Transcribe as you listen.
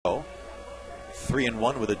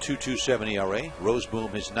3-1 with a 2.27 ERA.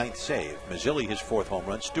 Roseboom his 9th save. Mazzilli his 4th home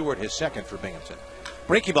run. Stewart his 2nd for Binghamton.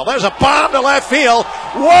 Breaking ball. There's a bomb to left field.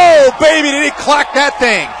 Whoa, baby, did he clock that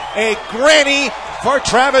thing? A granny for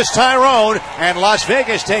Travis Taijeron, and Las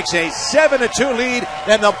Vegas takes a 7-2 lead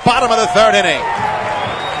in the bottom of the 3rd inning.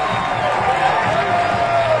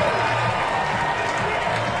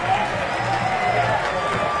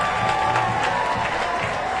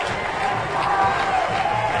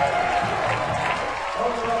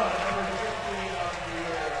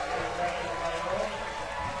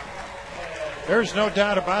 There's no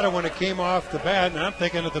doubt about it when it came off the bat, and I'm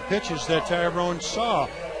thinking of the pitches that Taijeron saw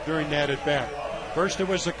during that at-bat. First, it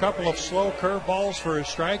was a couple of slow curveballs for a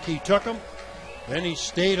strike. He took them. Then he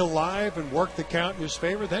stayed alive and worked the count in his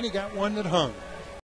favor. Then he got one that hung.